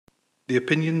The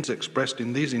opinions expressed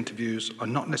in these interviews are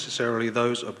not necessarily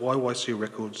those of YYC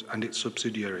Records and its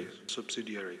subsidiaries.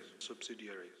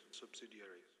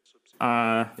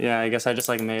 Yeah, I guess I just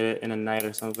like made it in a night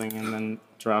or something and then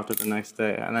dropped it the next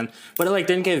day. And then, but it like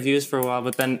didn't get views for a while,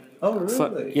 but then. Oh,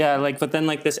 really? Yeah, like, but then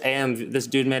like this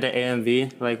dude made an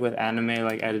AMV, like with anime,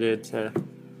 like edited to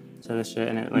this shit,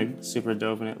 and it like super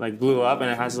dope, and it like blew up, and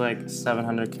it has like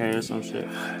 700K or some shit.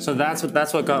 So that's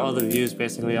what got all the views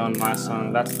basically on my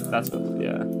song. That's what,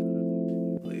 yeah.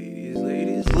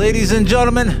 Ladies and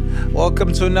gentlemen,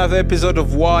 welcome to another episode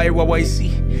of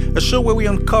YYC, a show where we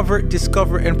uncover,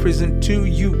 discover, and present to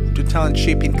you the talent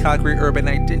shaping Calgary urban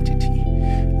identity.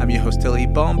 I'm your host, L.A.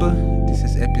 Bomba. This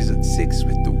is episode 6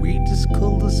 with the weirdest,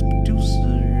 coolest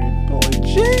producer, Boy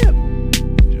Jam.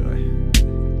 Enjoy.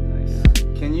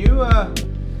 Can you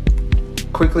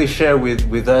quickly share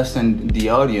with us and the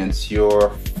audience your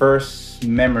first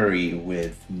memory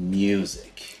with music?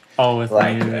 Oh, with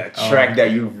like music. a track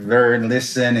that you learned,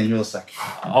 listen, and you was like,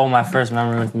 oh, my first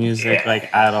memory with music,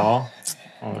 like at all.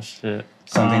 Oh shit.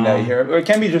 Something that you hear, or it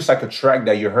can be just like a track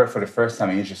that you heard for the first time,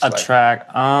 and you just a like, track.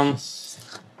 I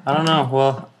don't know.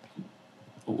 Well,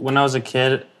 when I was a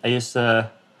kid,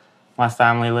 my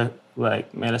family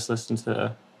like made us listen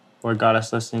to, or got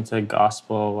us listening to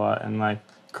gospel a lot and like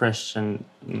Christian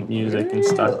music and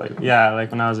stuff like. Yeah,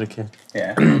 like when I was a kid.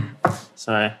 Yeah.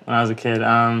 Sorry, when I was a kid.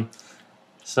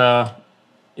 So,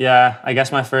 yeah, I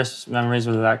guess my first memories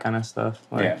was that kind of stuff.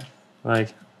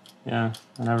 Like, yeah,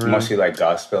 whenever. Mostly like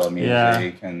gospel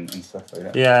music and stuff like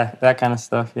that. Yeah, that kind of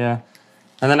stuff, yeah.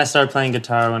 And then I started playing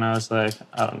guitar when I was like,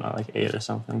 I don't know, like 8 or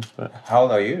something. But how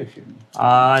old are you?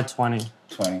 20.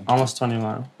 20. Almost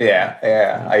 21.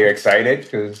 Yeah. Are you excited?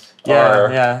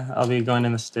 Yeah, I'll be going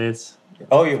in the States.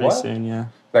 Oh, you pretty what? Soon, yeah.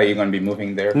 Like you're gonna be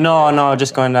moving there? No,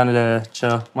 just going down to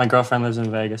chill. My girlfriend lives in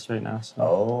Vegas right now. So.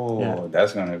 Oh,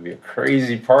 that's gonna be a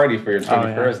crazy party for your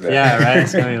 21st then. Yeah, right.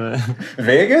 It's gonna be lit.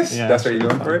 Vegas? Yeah, that's where you're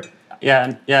going for it?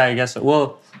 Yeah, I guess so.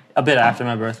 Well, a bit after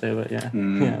my birthday, but yeah.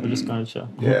 Yeah, we're just going to chill.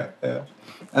 Yeah.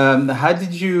 How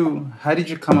did you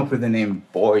come up with the name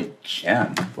Boy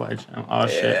Jam? Boy Jam. Oh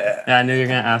shit. Yeah, I knew you were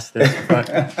gonna ask this, but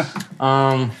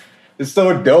it's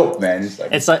so dope, man.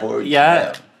 It's like Boy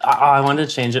Jam. I wanted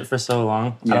to change it for so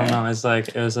long. Yeah. I don't know. It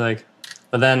was like,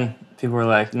 but then people were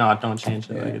like, "No, don't change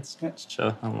it. Like it's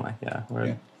chill." I'm like, "Yeah, word."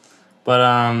 Yeah. But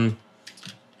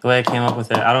the way I came up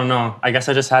with it, I don't know. I guess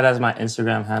I just had it as my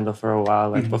Instagram handle for a while,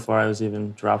 like before I was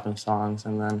even dropping songs,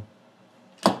 and then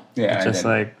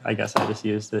I guess I just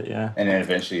used it. Yeah. And then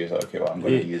eventually you was like, "Okay, well, I'm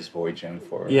going to use Boy Jam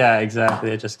for." Yeah,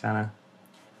 exactly. It just kind of.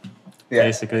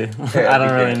 Basically, I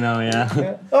don't really know.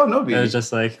 Yeah. Oh no, baby. It was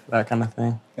just like that kind of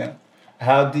thing. Yeah.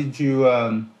 How did you?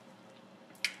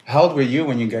 How old were you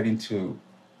when you got into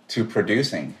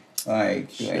producing? What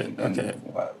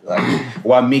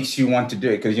makes you want to do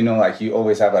it? Because like you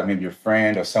always have like maybe your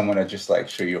friend or someone that just like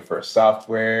show you first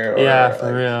software. Or,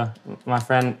 for real. My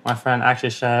friend actually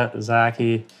shout out Zach.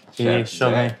 He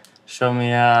showed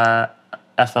me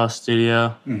FL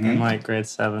Studio in like grade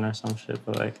 7 or some shit.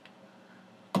 But like,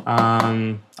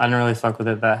 I didn't really fuck with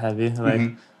it that heavy.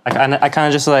 Like, I kind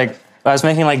of just like. I was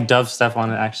making like dubstep on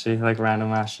it actually, like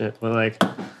random ass shit. But like,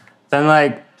 then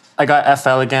like I got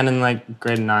FL again in like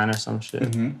grade 9 or some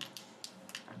shit.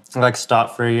 I like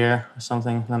stopped for a year or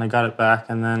something. Then I got it back,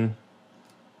 and then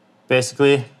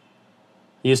basically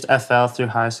used FL through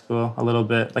high school a little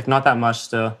bit, like not that much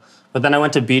still. But then I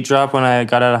went to Beat Drop when I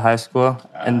got out of high school.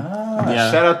 And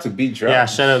shout out to Beat Drop. Yeah,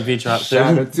 shout out Beat Drop.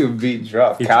 Shout out to Beat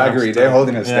Drop. Calgary, they're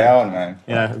holding us down, man.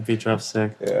 Yeah, Beat Drop's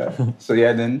sick. Yeah. So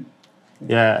then.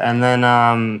 Yeah, and then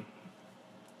I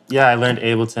learned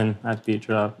Ableton at Beat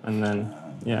Drop, and then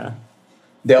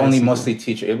They only mostly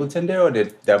teach Ableton there, or they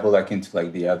dabble like into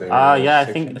like the other? I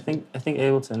think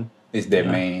Ableton is their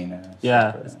main.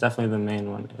 It's definitely the main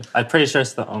one. I'm pretty sure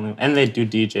it's the only one, and they do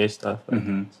DJ stuff.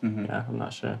 Yeah, I'm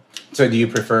not sure. So, do you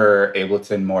prefer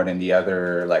Ableton more than the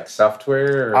other like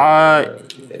software?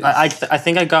 I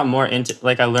think I got more into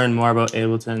I learned more about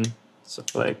Ableton, so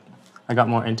like. I got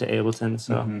more into Ableton,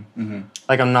 so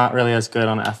like I'm not really as good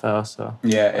on FL, so I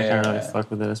can't really fuck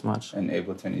with it as much. And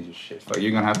Ableton is your shit. But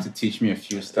you're gonna have to teach me a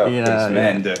few stuff,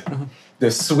 man. The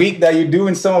sweep that you do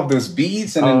in some of those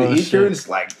beats, and then the EQ, it's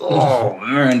like, oh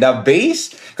man, that bass.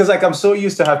 Because like I'm so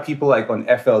used to have people like on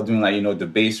FL doing like the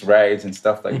bass rides and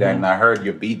stuff like that. And I heard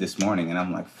your beat this morning, and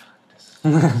I'm like, fuck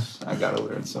this. I gotta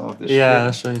learn some of this. Yeah,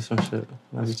 I'll show you some shit.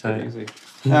 That's crazy.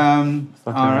 All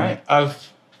right,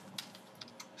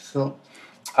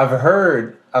 I've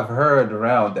heard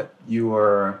around that you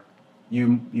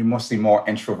mostly more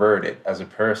introverted as a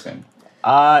person.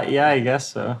 Yeah, I guess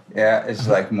so. Yeah, it's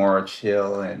like more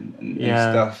chill and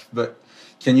stuff. But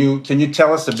Can you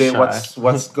tell us a bit what's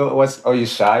oh, you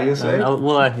shy, you say?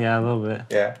 Well, yeah, a little bit.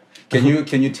 Yeah. Can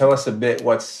you tell us a bit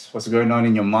what's going on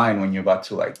in your mind when you're about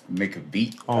to like make a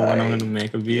beat? Oh, when I'm gonna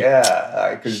make a beat.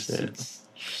 Yeah, because it's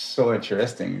so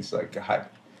interesting. It's like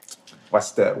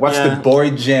what's the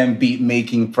boy jam beat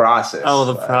making process? Oh,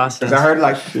 the process. Because I heard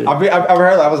like I've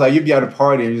heard I was like you'd be at a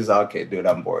party and you're just like, okay, dude,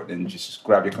 I'm bored, and just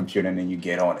grab your computer and then you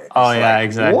get on it. Oh it's yeah, like,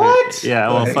 exactly. What? Yeah,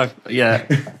 well, fuck yeah.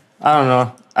 I don't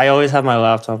know. I always have my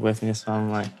laptop with me, so I'm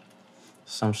like,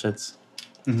 some shit's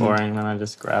boring, then I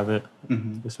just grab it,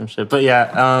 do some shit. But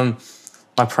yeah,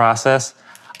 my process,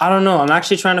 I don't know. I'm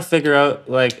actually trying to figure out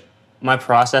like my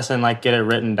process and like get it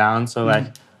written down. So like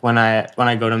when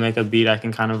I go to make a beat, I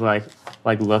can kind of like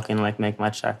look and like make my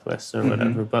checklist or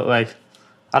whatever. But like,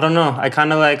 I don't know. I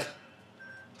kind of like,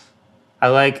 I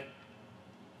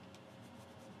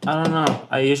don't know.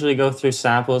 I usually go through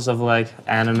samples of like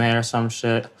anime or some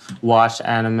shit, watch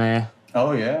anime.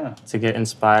 Oh yeah. To get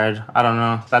inspired. I don't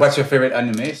know. What's your favorite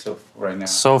anime right now?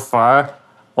 So far?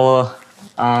 Oh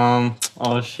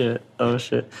shit.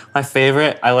 My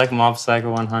favorite, I like Mob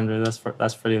Psycho 100.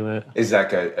 That's pretty lit. Is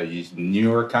that a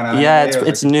newer kind of anime? Yeah,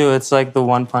 it's new. It's like the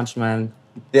One Punch Man.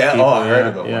 Yeah, people. I heard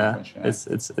about One Punch Man. It's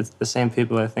the same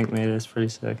people I think made it. It's pretty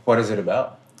sick. What is it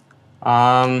about?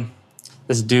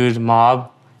 This dude Mob,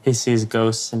 he sees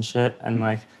ghosts and shit, and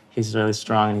like he's really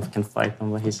strong and he can fight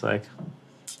them, but he's like,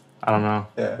 I don't know.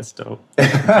 Yeah. It's dope. I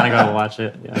kind of gotta watch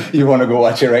it. Yeah. You want to go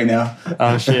watch it right now?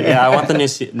 Oh shit! Yeah, I want the new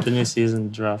season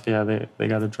to drop. Yeah, they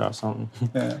gotta drop something.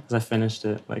 Yeah. Because I finished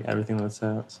it, like everything that's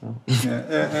out. So.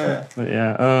 Yeah. But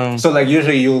yeah. So like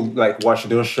usually you like watch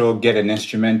those shows, get an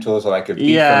instrumentals or like a beat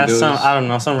yeah, from those. I don't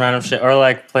know, some random shit, or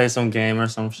like play some game or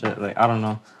some shit. Like I don't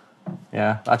know.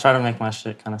 Yeah, I try to make my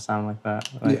shit kind of sound like that.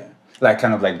 Like, yeah. Like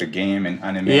kind of like the game and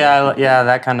anime. Yeah,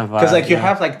 that kind of vibe. Because like you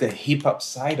have like the hip hop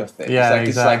side of things. Yeah, like,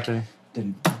 exactly. It's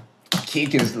like the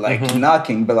kick is like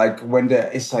knocking, but like when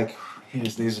it's like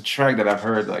there's a track that I've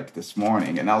heard like this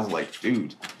morning, and I was like,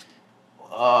 dude,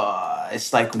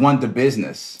 it's like Want the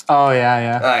Business. Oh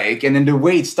yeah. Like, and then the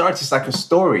way it starts, it's like a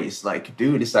story. It's like,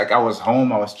 dude, it's like I was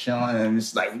home, I was chilling, and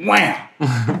it's like wham.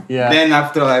 Yeah. Then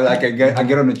after I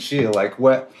get on the chill, like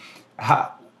what?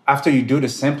 How? After you do the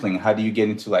sampling, how do you get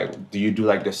into like? Do you do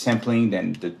like the sampling,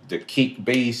 then the kick,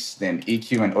 bass, then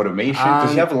EQ and automation?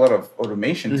 Because you have a lot of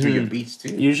automation through your beats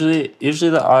too. Usually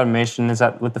the automation is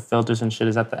with the filters and shit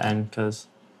is at the end, because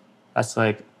that's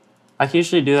like, I can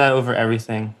usually do that over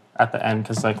everything at the end,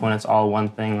 because like when it's all one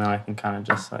thing, then I can kind of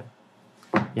just like,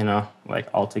 you know, like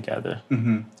all together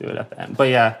do it at the end. But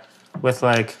yeah, with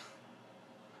like.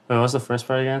 Wait, what was the first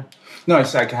part again? No,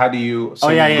 it's like how do you go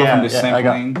from the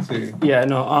sampling to... Yeah,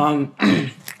 no,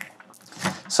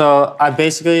 so I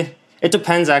basically, it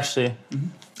depends actually.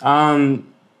 If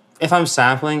I'm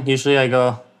sampling, usually I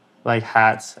go like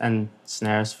hats and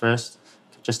snares first,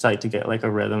 just like to get like a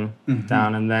rhythm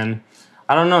down, and then,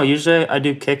 I don't know, usually I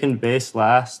do kick and bass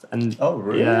last. And oh,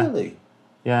 really?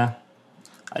 Yeah.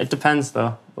 It depends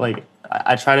though. Like,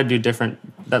 I try to do different,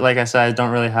 but like I said, I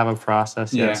don't really have a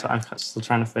process yet, so I'm still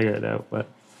trying to figure it out. But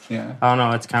I don't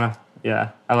know, it's kind of,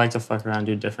 I like to fuck around and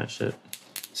do different shit.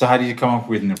 So how did you come up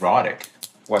with Neurotic?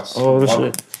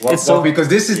 Shit. Because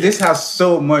this has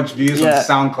so much views on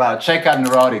SoundCloud. Check out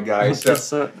Neurotic, guys.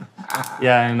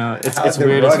 Yeah, I know. It's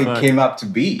weird as fuck. Neurotic came up to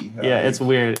be. Yeah, it's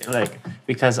weird. Like,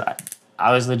 because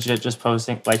I was legit just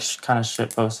posting, like, kind of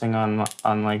shit posting on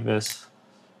like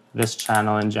this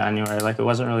channel in January. Like, it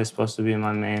wasn't really supposed to be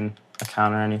my main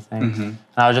account or anything. And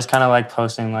I was just kind of like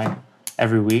posting like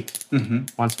every week,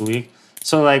 once a week.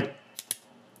 So like,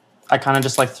 I kind of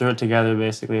just like threw it together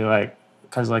basically, like,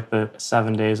 because like the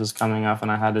 7 days was coming up and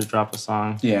I had to drop a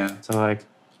song. Yeah. To like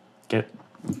get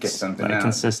something like,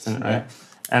 consistent, right?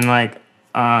 And like,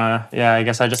 I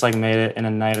guess I just like made it in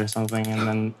a night or something and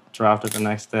then dropped it the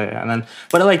next day. And then,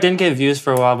 but it like didn't get views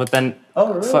for a while, but then.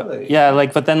 Oh, really?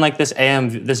 But then like this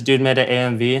dude made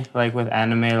an AMV like with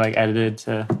anime like edited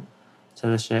to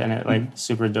the shit, and it like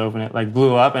super dope, and it like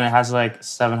blew up, and it has like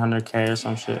 700K or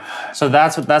some shit. So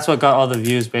that's what got all the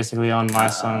views basically on my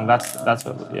song. That's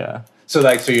what. So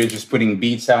you're just putting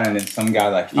beats out, and then some guy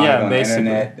like found it on basically. The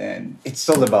internet, and it's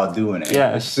all about doing it.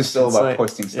 Yeah, it's just all about like,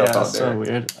 posting stuff out there. It's so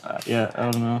weird.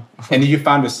 I don't know. And you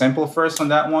found the sample first on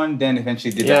that one, then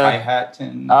eventually did the hi-hat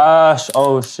and...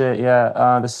 oh shit,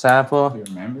 the sample. Do you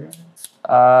remember?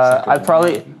 I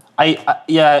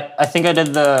think I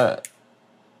did the...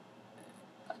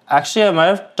 Actually, I might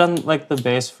have done like the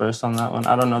bass first on that one.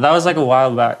 I don't know. That was like a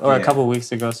while back, or a couple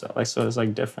weeks ago. So it's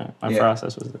like different. My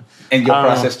process was different. And your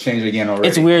process changed again already.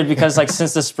 It's weird because like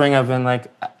since the spring, I've been like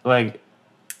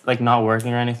not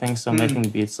working or anything. So making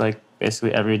beats like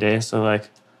basically every day. So like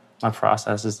my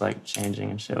process is like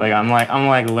changing and shit. Like I'm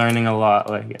like learning a lot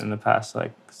like in the past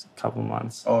like couple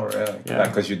months. Oh really? Yeah.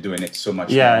 Because you're doing it so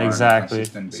much. Yeah, more exactly. On a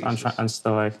consistent So basis. I'm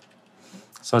still like,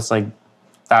 so it's like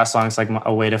that song's like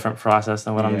a way different process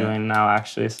than what I'm doing now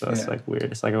actually. So it's like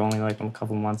weird. It's like only like a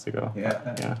couple months ago. Yeah.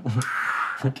 Yeah.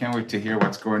 I can't wait to hear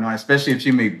what's going on, especially if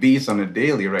you make beats on a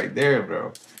daily right there,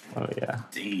 bro. Oh yeah.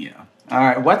 Damn. All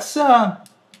right, what's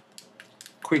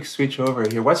quick switch over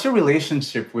here. What's your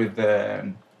relationship with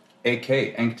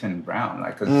AK Inkton Brown?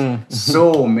 Like, 'cause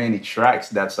so many tracks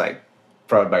that's like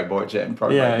Proud by Boyjet and Proud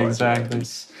by Boyjet. Exactly.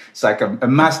 It's like a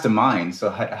mastermind. So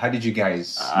how did you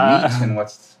guys meet, and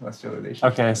what's your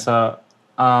relationship? Okay, so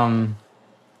I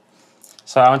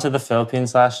went to the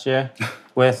Philippines last year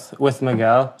with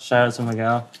Miguel. Shout out to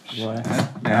Miguel. Boy.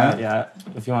 Yeah.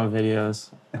 If you want videos,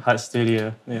 Hut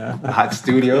Studio. Yeah. Hot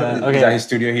Studio. Yeah, okay. Is that his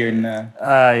studio here in?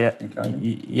 Yeah. in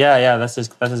Calgary? Yeah. That's his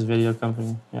video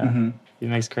company. Yeah. He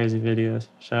makes crazy videos.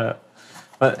 Shut up.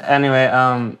 But anyway,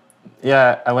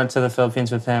 yeah, I went to the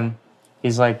Philippines with him.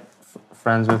 He's like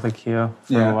friends with Akio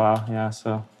for a while. Yeah.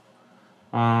 So,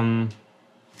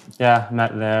 yeah,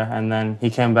 met there, and then he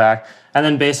came back, and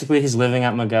then basically he's living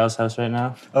at Miguel's house right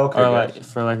now. Okay. Or like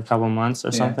for like a couple months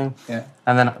or something. Yeah.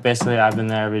 And then basically I've been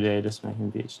there every day just making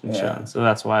beats and Yeah. chilling. So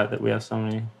that's why that we have so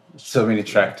many. So many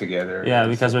track together. Yeah,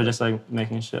 because we're just like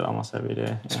making shit almost every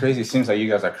day. It's Yeah. crazy. It seems like you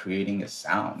guys are creating a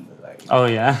sound. Like, Oh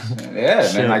yeah. yeah,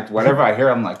 Shit. man. Like whatever I hear,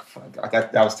 I'm like, fuck.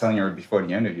 I was telling you before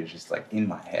the interview, it's just like in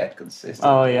my head consistently.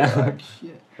 Oh, yeah. Like,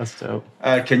 shit. That's dope.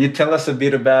 Can you tell us a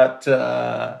bit about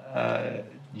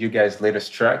you guys'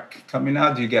 latest track coming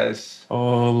out? Do you guys?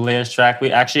 Oh, latest track.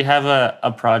 We actually have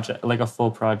a project, like a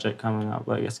full project coming up.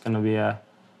 Like it's gonna be a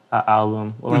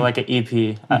album or like an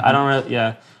EP. I don't really.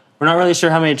 Yeah, we're not really sure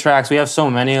how many tracks. We have so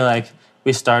many. Like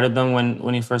we started them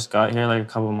when you first got here, like a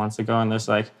couple months ago, and there's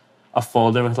like a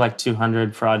folder with like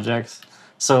 200 projects.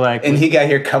 So like. And he got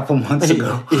here a couple months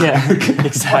ago. Yeah,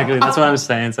 exactly. That's what I'm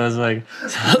saying. So I was like,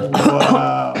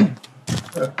 Wow.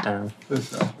 damn,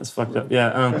 it's fucked up.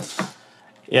 Yeah.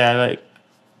 Yeah, like,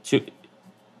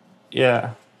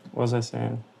 yeah. What was I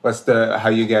saying? What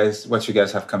you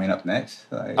guys have coming up next?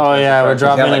 Like, Oh yeah, we're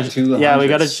dropping. like 200 yeah, we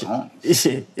gotta. songs.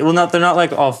 Well, not they're not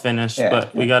like all finished, Yeah,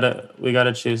 but we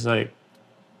gotta choose like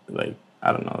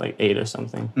I don't know, like 8 or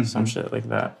something, some shit like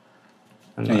that.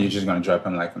 And then- you're just gonna drop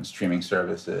them like on streaming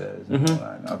services. And all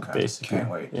that. Okay. basically. Can't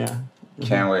wait. Yeah.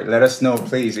 Can't wait. Let us know,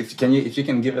 please. If you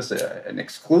can give us an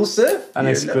exclusive. An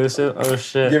exclusive. Oh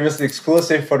shit. Give us an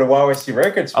exclusive for the YYC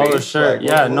Records page. Oh sure. Like,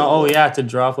 Yeah. what- No. Oh yeah. To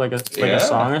drop like a Yeah.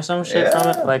 song or some shit from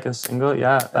Yeah. it, like a single.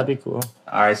 Yeah, that'd be cool.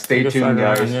 All right, stay We could tuned, fuck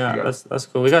around, guys. Yeah, We got- that's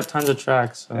cool. We got tons of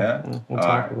tracks. So Yeah? we'll All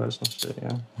talk right. about some shit.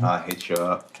 Yeah. I'll hit you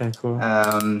up. Okay. Cool.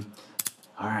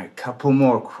 All right, couple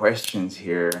more questions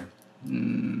here.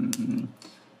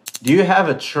 Do you have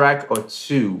a track or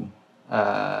two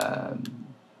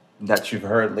that you've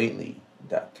heard lately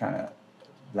that kind of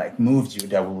like moved you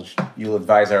that you'll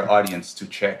advise our audience to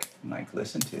check, like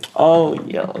listen to? Oh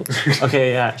yo.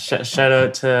 Okay. Yeah. Shout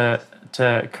out to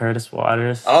Curtis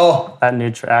Waters. Oh, That new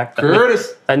track.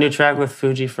 Curtis! That new track with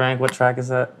Fuji Frank. What track is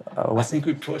that? I What's think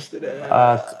we posted it.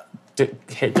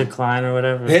 Hit Decline or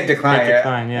whatever. Hit Decline, yeah.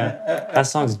 Decline, yeah. That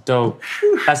song's dope.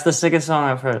 That's the sickest song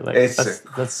I've heard. Like It's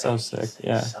that's so sick.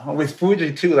 Yeah. With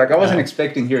Fuji too. Like I wasn't Yeah.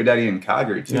 expecting to hear that in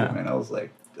Calgary too, Yeah. man. I was like,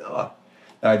 oh.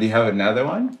 Do you have another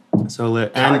one? So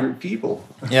lit. And Calgary people.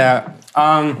 yeah.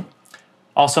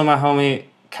 Also my homie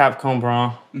Capcom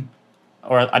Bron,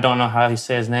 or I don't know how you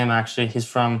say his name actually. He's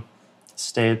from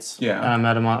States. Yeah. And I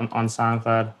met him on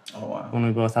SoundCloud Oh wow. when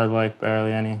we both had like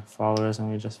barely any followers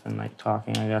and we just been like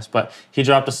talking, I guess. But he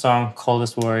dropped a song,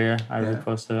 Coldest Warrior. I Yeah.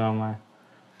 reposted it on my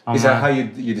Is that how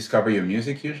you discover your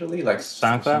music usually? Like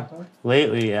SoundCloud?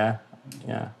 Lately, yeah.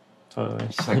 Yeah. Totally.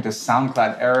 It's like the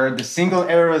SoundCloud era, the single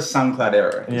era is SoundCloud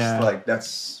era. It's Yeah. like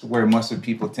that's where most of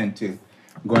people tend to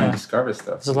go and discover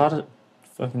stuff. There's a lot of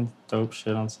fucking dope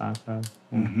shit on SoundCloud.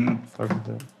 Mm-hmm. Fuck with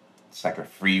it. It's like a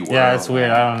free world. Yeah, it's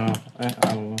weird. I don't know. I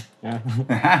don't know. Yeah.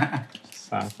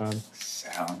 SoundCloud.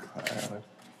 SoundCloud.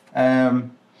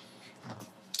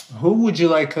 Who would you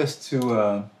like us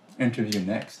to interview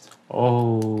next?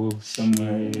 Oh, Some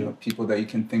shit. people that you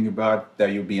can think about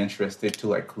that you'll be interested to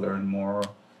like learn more.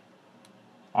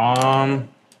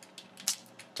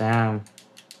 Damn.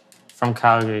 From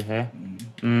Calgary, hey?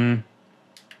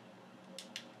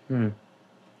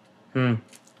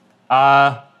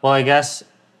 Well, I guess,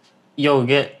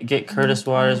 get Curtis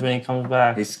Waters when he comes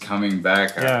back. He's coming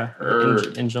back. I Yeah,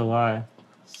 heard. in July.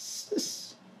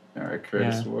 All right,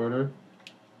 Curtis Yeah. Water.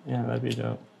 Yeah, that'd be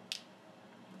dope.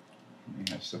 We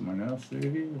have someone else,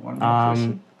 maybe one more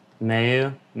person.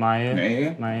 Mayu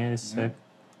Mayu? is sick.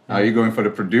 Are you going for the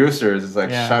producers? It's like,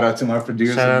 shout out to my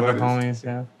producers. Shout out the homies,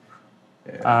 yeah.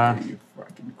 Yeah, you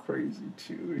fucking crazy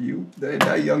too. You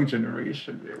that young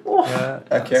generation, man. Yeah,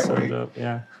 I can't wait. Dope.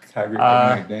 Yeah, Calgary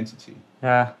identity.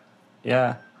 Yeah,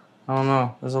 I don't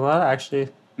know. There's a lot of actually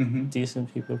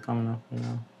decent people coming up,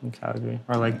 in Calgary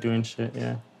or like doing shit.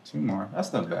 Yeah. 2 more.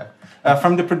 That's not bad.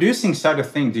 From the producing side of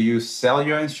things, do you sell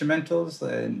your instrumentals?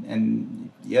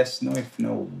 And yes, no, if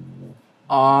no.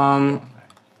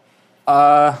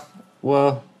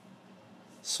 Well,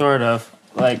 sort of.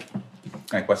 Like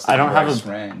what's the I don't have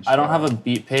range? I don't have a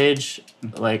beat page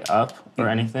like up or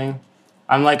anything.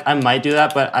 I'm like I might do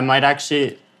that, but I might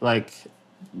actually like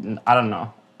I don't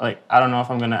know. Like I don't know if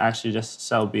I'm gonna actually just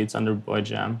sell beats under Boy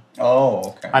Jam.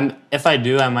 Oh, okay. If I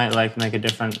do, I might like make a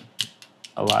different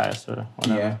Elias or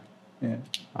whatever.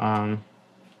 Yeah.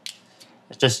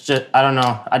 Just I don't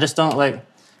know. I just don't like,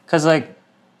 cause like,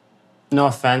 no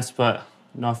offense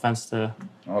to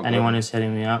anyone who's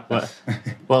hitting me up, but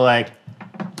like,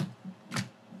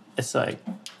 it's like,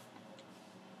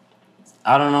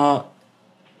 I don't know,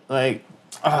 like,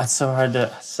 oh, it's so hard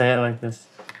to say it like this.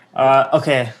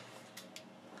 Okay.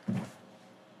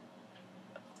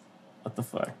 What the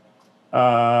fuck?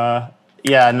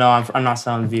 Yeah, no, I'm not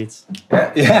selling beats.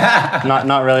 Yeah.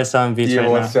 Not really selling beats right now.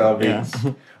 You won't sell beats.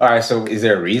 Yeah. All right, so is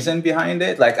there a reason behind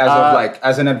it? Like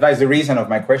as an advice, the reason of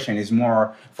my question is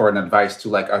more for an advice to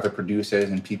like other producers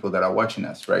and people that are watching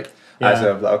us, right? Yeah. As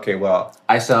of okay, well,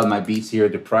 I sell my beats here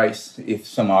at the price if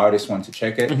some artists want to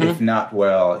check it. If not,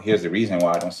 well, here's the reason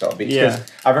why I don't sell beats. Because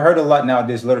I've heard a lot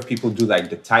nowadays, a lot of people do like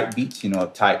the type beats,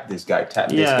 type this guy, type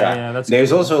this guy. Yeah,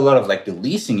 there's also a lot of like the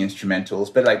leasing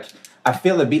instrumentals, but like I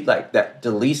feel a bit like that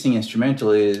the leasing instrumental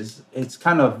it's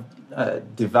kind of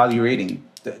devaluating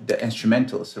the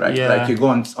instrumentals, right? Yeah. Like you go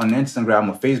on Instagram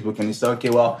or Facebook and you say,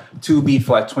 okay, well, 2 beats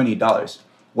for like $20.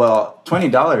 Well,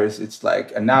 $20, it's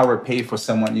like an hour pay for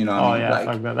someone, you know. Oh, yeah, like,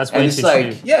 fuck that. That's way too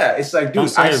cheap. Yeah, it's like, dude,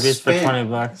 I spent for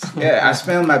 $20. Yeah,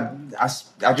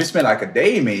 I just spent like a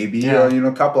day maybe, or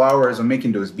a couple hours on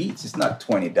making those beats. It's not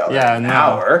 $20 an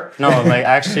hour. No, like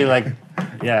actually, like,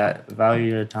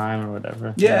 value your time or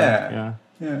whatever. Yeah.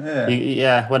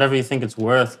 Whatever you think it's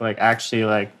worth, like actually,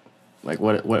 like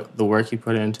what the work you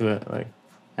put into it, like,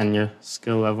 and your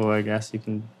skill level, I guess you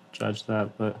can judge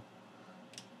that, but.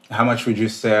 How much would you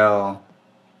sell?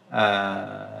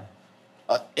 Well,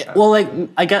 like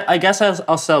I guess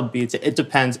I'll sell beats. It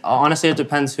depends. Honestly, it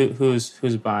depends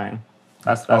who's buying.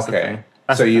 That's okay. The thing.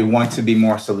 So you want to be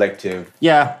more selective.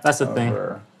 Yeah, that's the thing.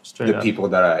 Straight up. People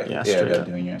that are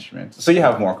doing your instruments. So you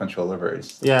have more control over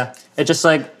it. Yeah, it just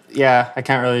like I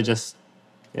can't really just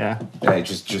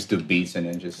just do beats and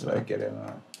then just like get it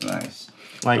nice.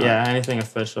 Like anything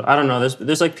official. I don't know.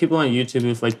 There's like people on YouTube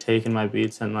who've like taken my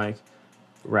beats and like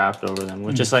rapped over them,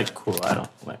 which is like cool. I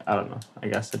don't know. I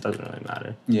guess it doesn't really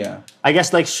matter. Yeah. I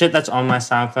guess like shit that's on my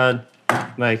SoundCloud,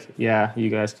 like you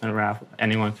guys can rap.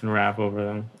 Anyone can rap over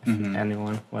them.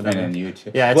 Anyone, whatever. And then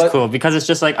YouTube. Yeah, it's cool because it's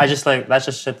just like that's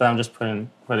just shit that I'm just putting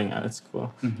out. It's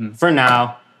cool for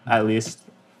now, at least.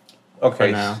 Okay.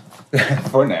 For now.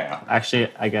 For now. Actually,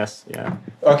 I guess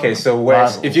Okay, so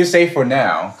if you say for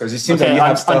now, because it seems like you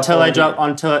have stuff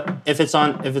if it's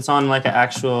on like an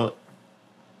actual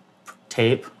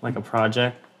tape, like a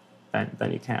project,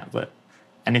 then you can't. But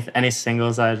any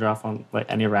singles I drop on, like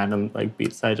any random like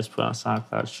beats I just put on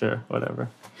SoundCloud, sure, whatever.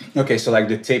 Okay, so like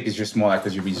the tape is just more like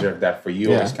because you reserve that for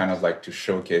you, or it's kind of like to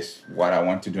showcase what I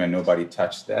want to do and nobody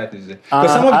touched that. Is it?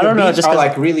 Because some of the beats are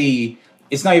like really.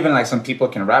 It's not even like some people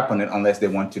can rap on it unless they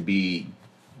want to.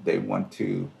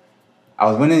 I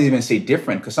wouldn't even say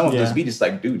different because some of those beats is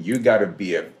like, dude, you gotta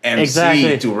be an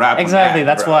MC to rap. Exactly. On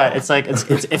that, that's why it's like it's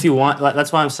if you want. Like,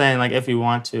 that's why I'm saying like if you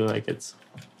want to like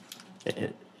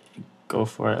go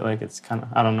for it. Like it's kind of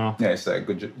I don't know. Yeah, it's like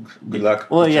good luck.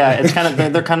 Well, yeah, it's kind of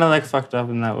they're kind of like fucked up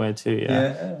in that way too.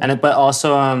 Yeah. And but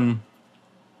also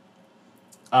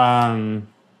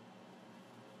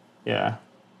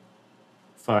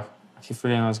fuck. I keep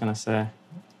forgetting what I was gonna say.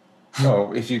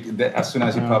 Oh, as soon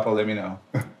as you pop up, let me know.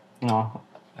 No,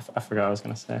 I forgot what I was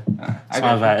gonna say. It's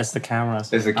not bad. It's the camera.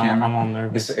 It's the camera. I'm all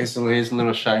nervous. It's a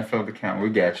little shine from the camera. We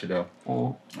got you though.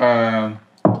 Oh. All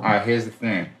right. Here's the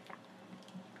thing,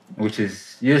 which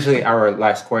is usually our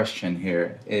last question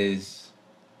here is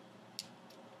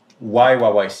why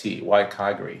YYC? Why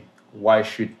Calgary? Why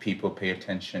should people pay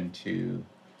attention to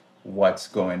what's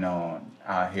going on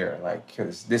out here? Like,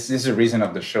 because this is the reason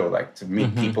of the show, like to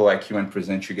meet people like you and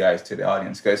present you guys to the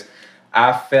audience. Because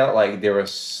I felt like there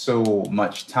was so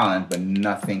much talent, but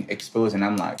nothing exposed. And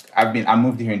I'm like, I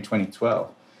moved here in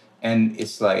 2012, and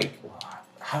it's like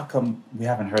how come we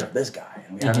haven't heard of this guy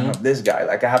and we haven't heard of this guy?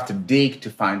 Like I have to dig to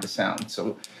find the sound.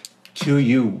 So to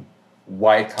you,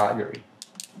 why Calgary?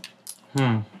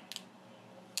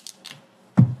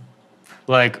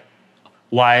 Like,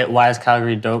 why is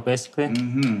Calgary dope, basically?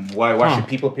 Why should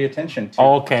people pay attention to?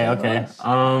 Oh, okay.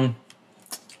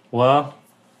 Well,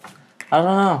 I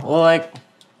don't know. Well, like,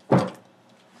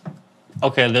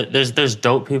 okay, there's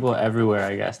dope people everywhere.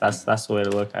 I guess that's the way to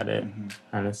look at it.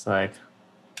 And it's like,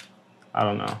 I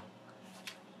don't know.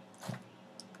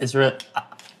 It's real.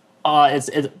 It's.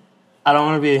 I don't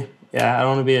want to be. Yeah, I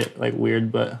don't want to be like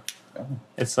weird, but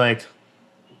it's like.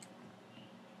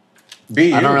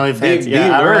 I don't really think.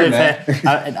 I don't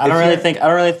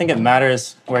really think it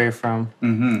matters where you're from.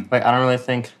 Like I don't really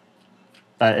think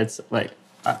that it's like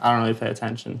I don't really pay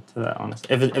attention to that,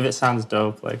 honestly. If it sounds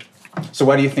dope, like. So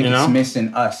why do you think it's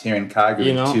missing us here in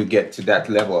Calgary to get to that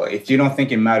level? If you don't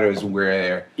think it matters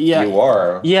where you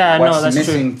are, what's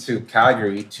missing to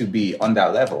Calgary to be on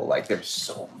that level? Like there's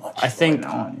so much going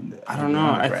on. I don't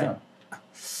know.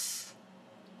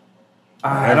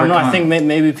 I don't know. I think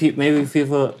maybe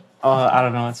people. Oh, I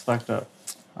don't know. It's fucked up.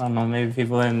 I don't know. Maybe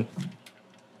people in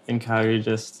Calgary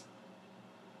just.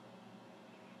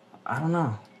 I don't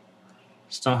know.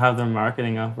 Just don't have their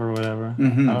marketing up or whatever.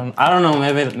 I don't know.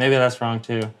 Maybe that's wrong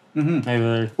too. Maybe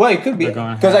they're it could be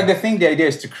because like the idea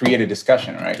is to create a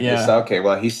discussion, right? Yeah. It's okay.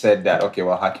 Well, he said that. Okay.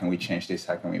 Well, how can we change this?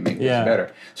 How can we make this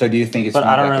better? So, do you think it's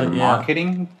not like a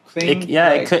marketing thing?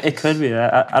 It could be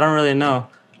that. I don't really know.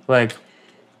 Like,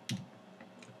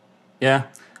 yeah,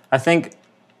 I think.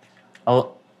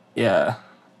 Yeah.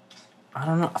 I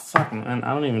don't know. Fuck, man.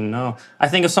 I don't even know. I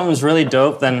think if something's really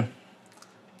dope, then.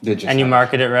 And you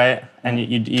market it right, and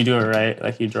you do it right,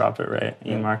 like you drop it right,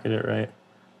 you market it right,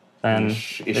 then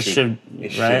it should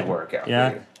work out.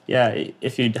 Yeah.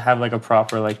 If you have like a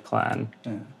proper like plan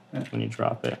when you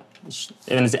drop it,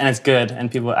 and it's good, and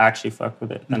people actually fuck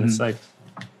with it, then it's like,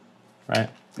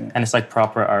 right, and it's like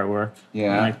proper artwork.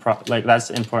 Yeah. And like that's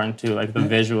important too. Like the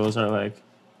visuals are like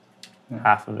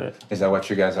half of it. Is that what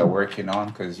you guys are working on?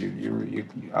 Because you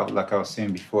like I was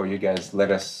saying before, you guys let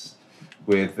us.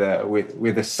 With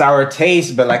a sour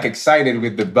taste, but like excited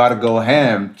with the Bargo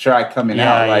ham track coming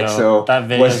out. Like so, that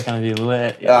video is gonna be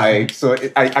lit. Like so,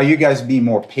 are you guys being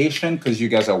more patient because you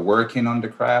guys are working on the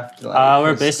craft? Like,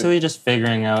 we're basically just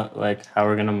figuring out like how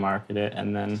we're gonna market it,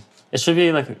 and then it should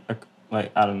be like I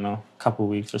don't know, a couple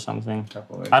weeks or something.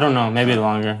 I don't know, maybe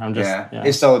longer. I'm just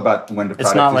It's all about when the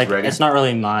product is ready. It's not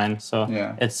really mine, so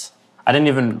I didn't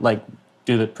even like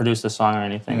produce the song or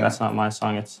anything. That's not my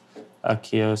song. It's.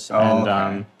 Akios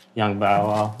and Young Bow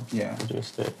Wow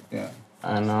produced it. Yeah.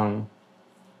 And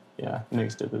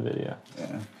Nix did the video.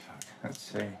 Yeah. Let's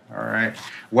see. All right.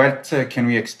 What can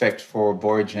we expect for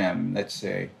Boy Jam? Let's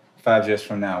say 5 years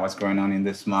from now. What's going on in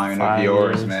this mind of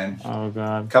yours, man? Oh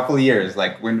God. Couple of years,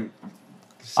 like when.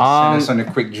 Send us on the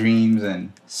quick dreams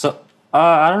and. So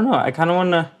I don't know. I kind of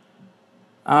want to.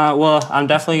 Well, I'm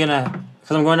definitely gonna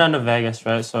because I'm going down to Vegas,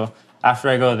 right? So. After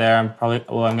I go there, I'm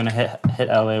gonna hit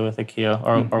LA with Akio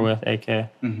or with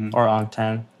AK or on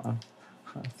 10. I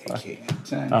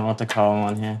don't know what to call him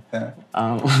on here.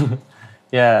 I'll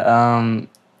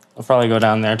probably go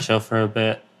down there, chill for a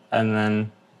bit, and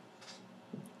then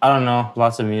I don't know,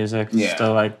 lots of music.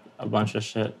 Still like a bunch of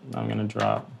shit I'm gonna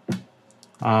drop.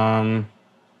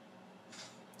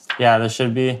 There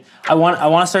should be. I want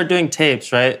to start doing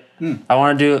tapes, right? I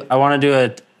want to do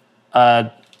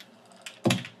a.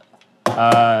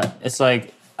 It's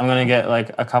like I'm gonna get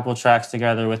like a couple tracks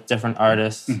together with different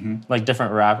artists, like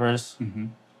different rappers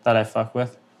that I fuck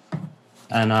with,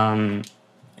 and I'm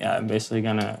basically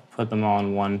gonna put them all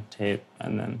in one tape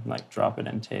and then like drop it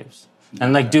in tapes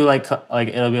and like do like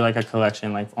it'll be like a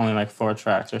collection, like only like 4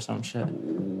 tracks or some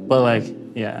shit. But like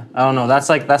I don't know. That's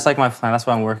like my plan. That's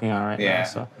what I'm working on right now.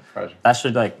 So that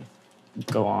should like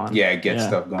go on. Get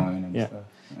stuff going and stuff.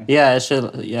 Yeah, it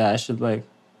should. Yeah, I should like.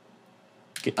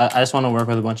 I just want to work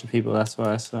with a bunch of people. That's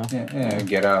why. So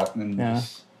get out and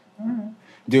just,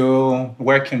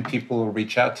 where can people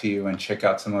reach out to you and check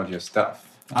out some of your stuff?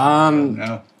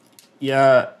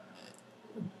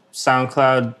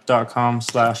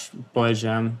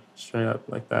 SoundCloud.com/boyjam, straight up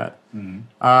like that.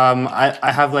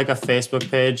 I have like a Facebook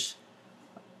page.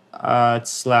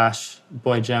 It's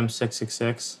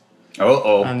 /boyjam666.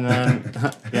 And then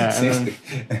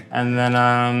and then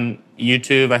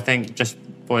YouTube. I think just.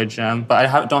 Boy Jam, but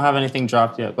I don't have anything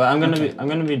dropped yet. But I'm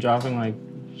gonna be dropping like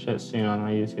shit soon on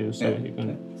my YouTube, so you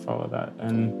can follow that.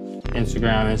 And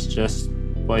Instagram is just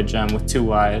Boy Jam with 2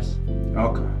 Y's.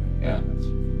 Okay. Yeah.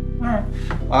 All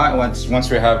right. Once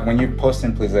we have when you post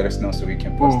them, please let us know so we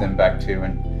can post them back too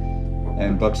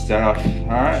and book stuff. All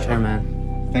right. Sure, man.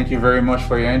 thank you very much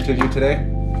for your interview today.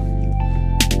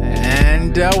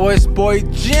 And that was Boy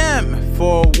Jim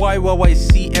for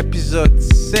YYYC episode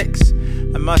 6.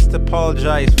 I must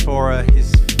apologize for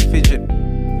his fidget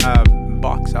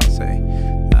box, I'll say.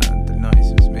 The noise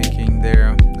he was making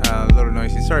there. A little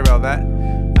noisy. Sorry about that.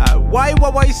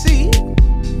 YYYC.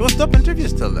 It was dope interview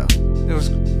still though. It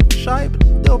was shy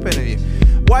but dope interview.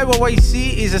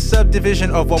 YYYC is a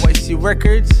subdivision of YYC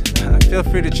Records. Feel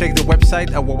free to check the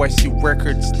website at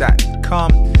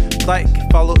yycrecords.com.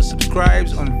 Like, follow, subscribe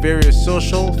on various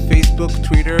social, Facebook,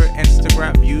 Twitter,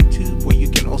 Instagram, YouTube, where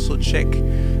you can also check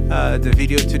the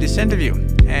video to this interview.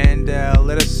 And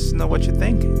let us know what you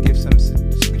think. Give some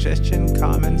suggestion,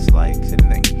 comments, likes,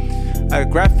 anything.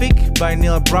 Graphic by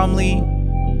Neil Bromley.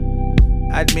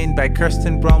 Admin by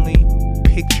Kirsten Bromley.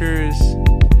 Pictures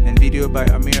and video by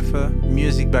Amirfa.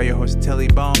 Music by your host Telly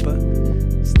Bomba.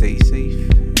 Stay safe,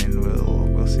 and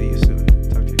we'll see you soon.